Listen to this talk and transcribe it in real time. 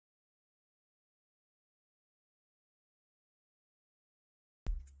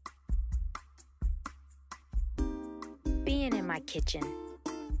being in my kitchen,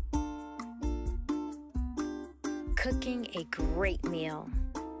 cooking a great meal,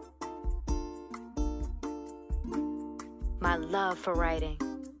 my love for writing,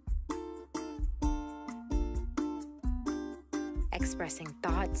 expressing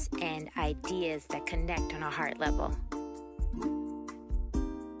thoughts and ideas that connect on a heart level,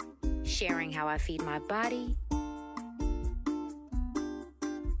 sharing how I feed my body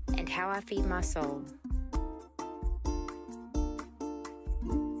and how I feed my soul.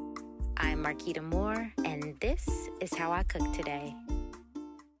 I'm Marquita Moore, and this is how I cook today.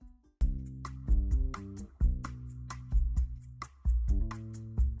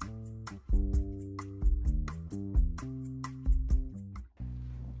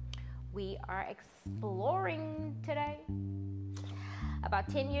 We are exploring today. About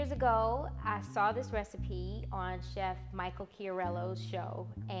 10 years ago, I saw this recipe on Chef Michael Chiarello's show,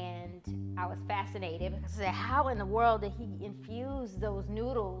 and I was fascinated because I said, how in the world did he infuse those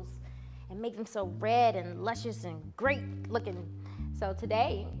noodles and make them so red and luscious and great looking? So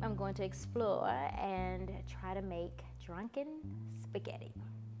today, I'm going to explore and try to make drunken spaghetti.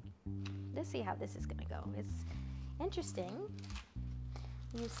 Let's see how this is gonna go. It's interesting.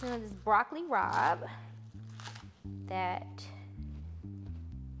 Use some of this broccoli rabe that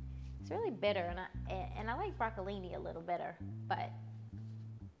it's really bitter, and I like broccolini a little better, but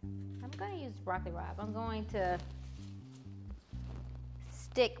I'm going to use broccoli rabe. I'm going to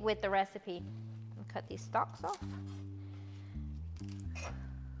stick with the recipe and cut these stalks off.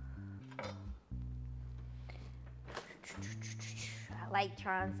 I like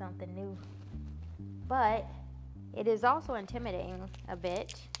trying something new, but it is also intimidating a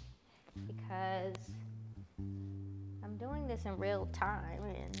bit because I'm doing this in real time,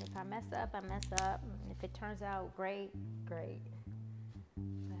 and if I mess up, I mess up. And if it turns out great, great.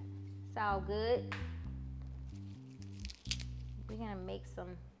 But it's all good. We're gonna make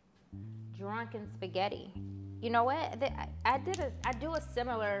some drunken spaghetti. You know what? I do a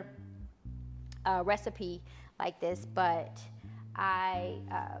similar recipe like this, but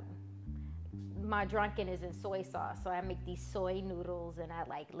my drunken is in soy sauce, so I make these soy noodles and I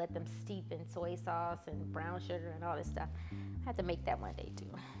like let them steep in soy sauce and brown sugar and all this stuff. I have to make that one day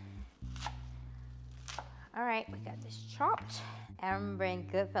too. All right, we got this chopped. I remember in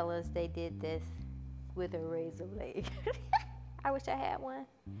Goodfellas they did this with a razor blade. I wish I had one.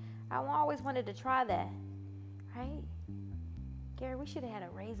 I always wanted to try that, right? Gary, we should have had a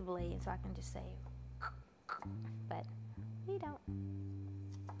razor blade so I can just say, but we don't.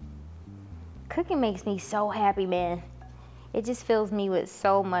 Cooking makes me so happy, man. It just fills me with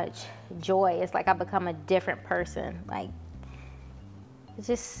so much joy. It's like I become a different person. Like, it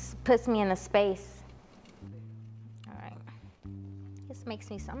just puts me in a space. All right. This makes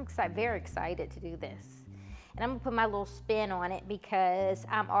me so, very excited to do this. And I'm gonna put my little spin on it because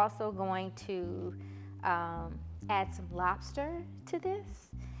I'm also going to add some lobster to this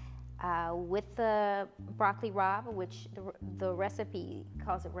with the broccoli rabe, which the recipe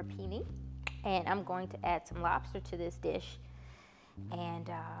calls it rapini. And I'm going to add some lobster to this dish and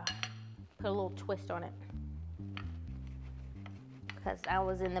put a little twist on it because I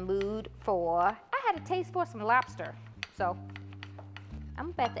was in the mood I had a taste for some lobster. So I'm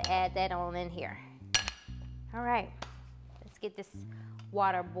about to add that on in here. All right, let's get this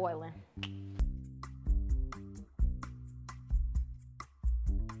water boiling.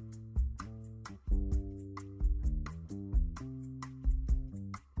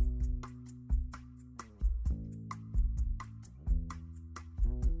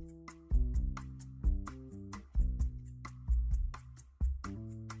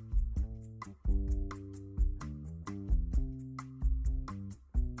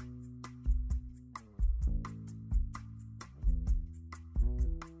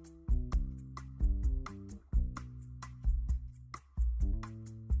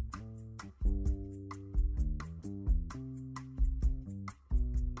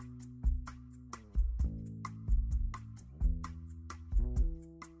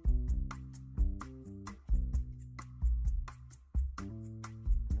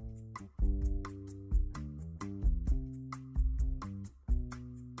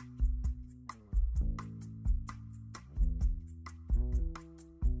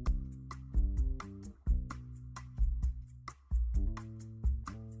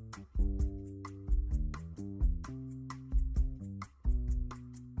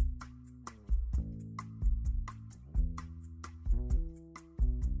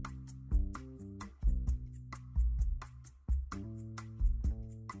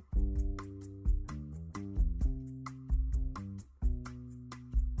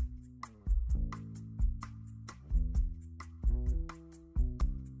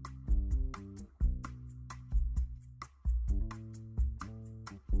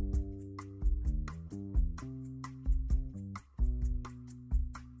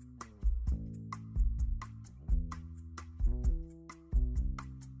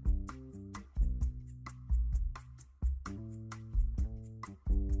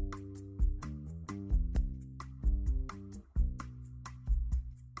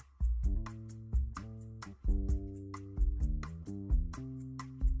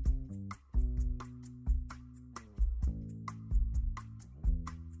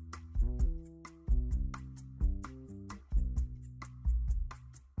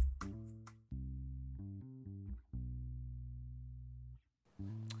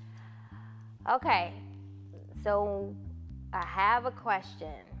 Okay, so I have a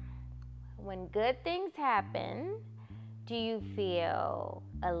question. When good things happen, do you feel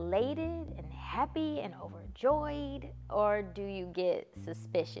elated and happy and overjoyed, or do you get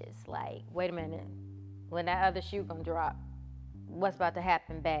suspicious? Like, wait a minute, when that other shoe gonna drop? What's about to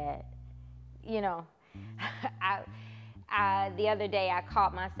happen bad? You know, the other day I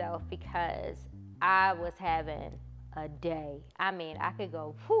caught myself because I was having a day. I mean, I could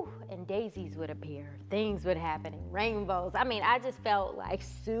go, whew, and daisies would appear, things would happen, rainbows. I mean, I just felt like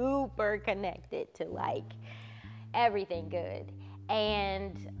super connected to like everything good.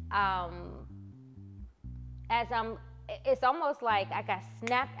 And it's almost like I got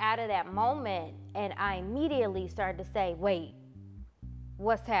snapped out of that moment, and I immediately started to say, wait,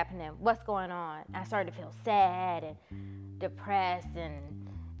 what's happening? What's going on? I started to feel sad and depressed, and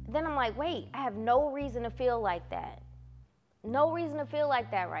then I'm like, wait, I have no reason to feel like that. No reason to feel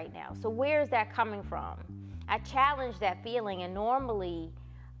like that right now. So where is that coming from? I challenged that feeling, and normally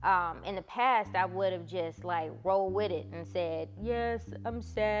in the past I would have just like rolled with it and said, yes, I'm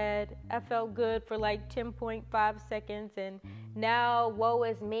sad. I felt good for like 10.5 seconds, and now woe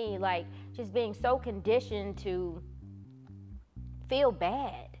is me. Like, just being so conditioned to feel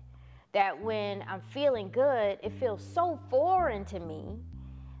bad that when I'm feeling good, it feels so foreign to me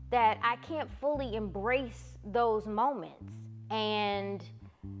that I can't fully embrace those moments. And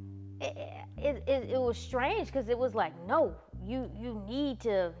it was strange, because it was like, no, you need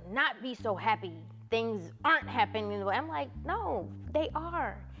to not be so happy. Things aren't happening the way. I'm like, no, they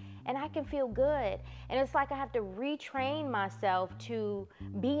are. And I can feel good. And it's like I have to retrain myself to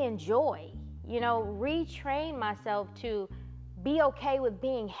be in joy, retrain myself to be okay with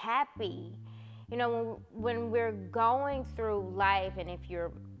being happy. When we're going through life, and if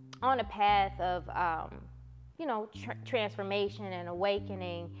you're on a path of transformation and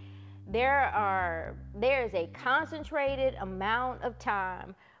awakening, there is a concentrated amount of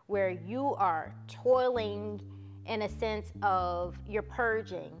time where you are toiling, in a sense of you're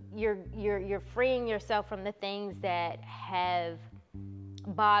purging, you're freeing yourself from the things that have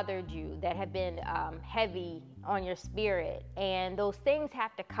bothered you, that have been heavy on your spirit. And those things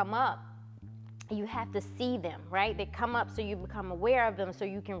have to come up. You have to see them, right? They come up so you become aware of them so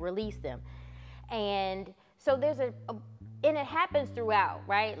you can release them. And so and it happens throughout,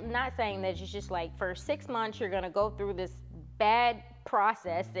 right? Not saying that it's just like for 6 months you're going to go through this bad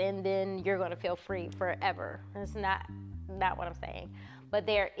process and then you're going to feel free forever. That's not what I'm saying. But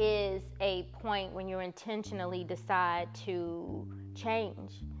there is a point when you intentionally decide to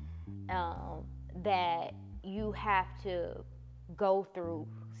change, that you have to go through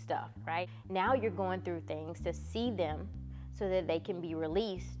stuff, right? Now you're going through things to see them so that they can be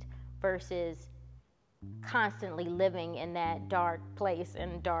released, versus constantly living in that dark place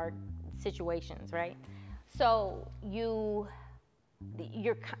and dark situations, right? So there's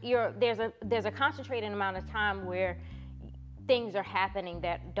a concentrated amount of time where things are happening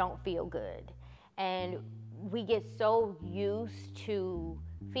that don't feel good, and we get so used to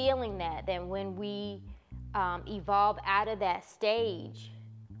feeling that when we evolve out of that stage,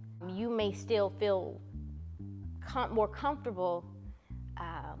 you may still feel more comfortable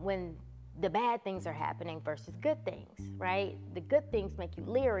when the bad things are happening versus good things, right? The good things make you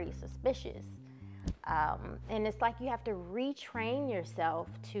leery, suspicious. And it's like you have to retrain yourself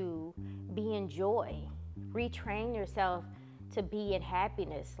to be in joy, retrain yourself to be in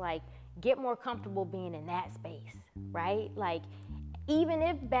happiness, like get more comfortable being in that space, right? Like, even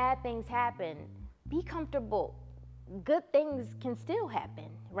if bad things happen, be comfortable. Good things can still happen,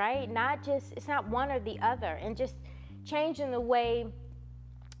 right? It's not one or the other. And just changing the way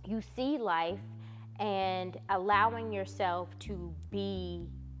you see life and allowing yourself to be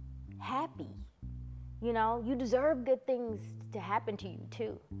happy. You deserve good things to happen to you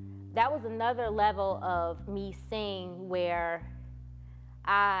too. That was another level of me seeing where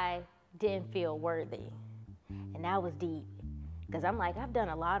I didn't feel worthy. And that was deep, because I'm like, I've done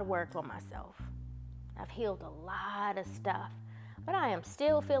a lot of work on myself. I've healed a lot of stuff, but I am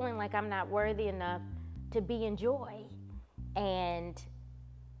still feeling like I'm not worthy enough to be in joy. And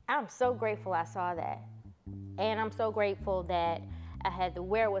I'm so grateful I saw that. And I'm so grateful that I had the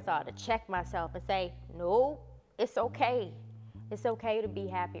wherewithal to check myself and say, no, it's okay. It's okay to be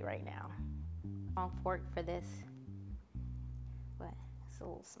happy right now. Long fork for this. But it's a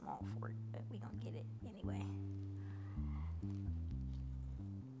little small fork, but we're going to get it anyway.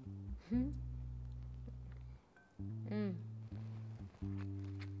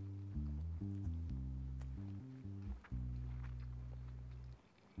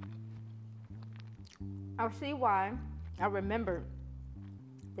 I'll see why I remember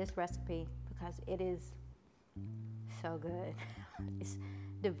this recipe, because it is so good. It's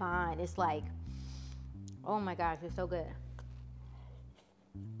divine. It's like, oh my gosh, it's so good.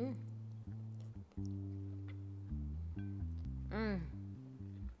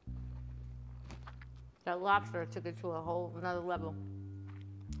 That lobster took it to a whole another level.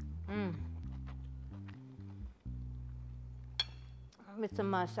 It's a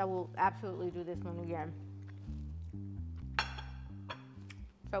must. I will absolutely do this one again.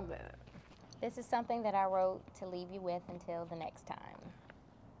 So good. This is something that I wrote to leave you with until the next time.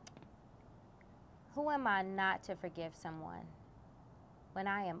 Who am I not to forgive someone when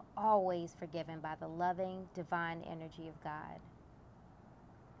I am always forgiven by the loving, divine energy of God?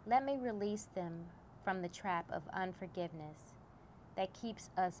 Let me release them from the trap of unforgiveness that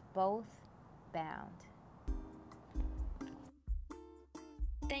keeps us both bound.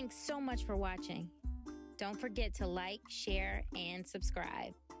 Thanks so much for watching. Don't forget to like, share, and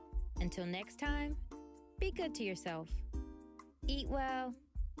subscribe. Until next time, be good to yourself. Eat well,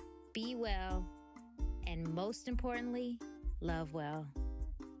 be well, and most importantly, love well.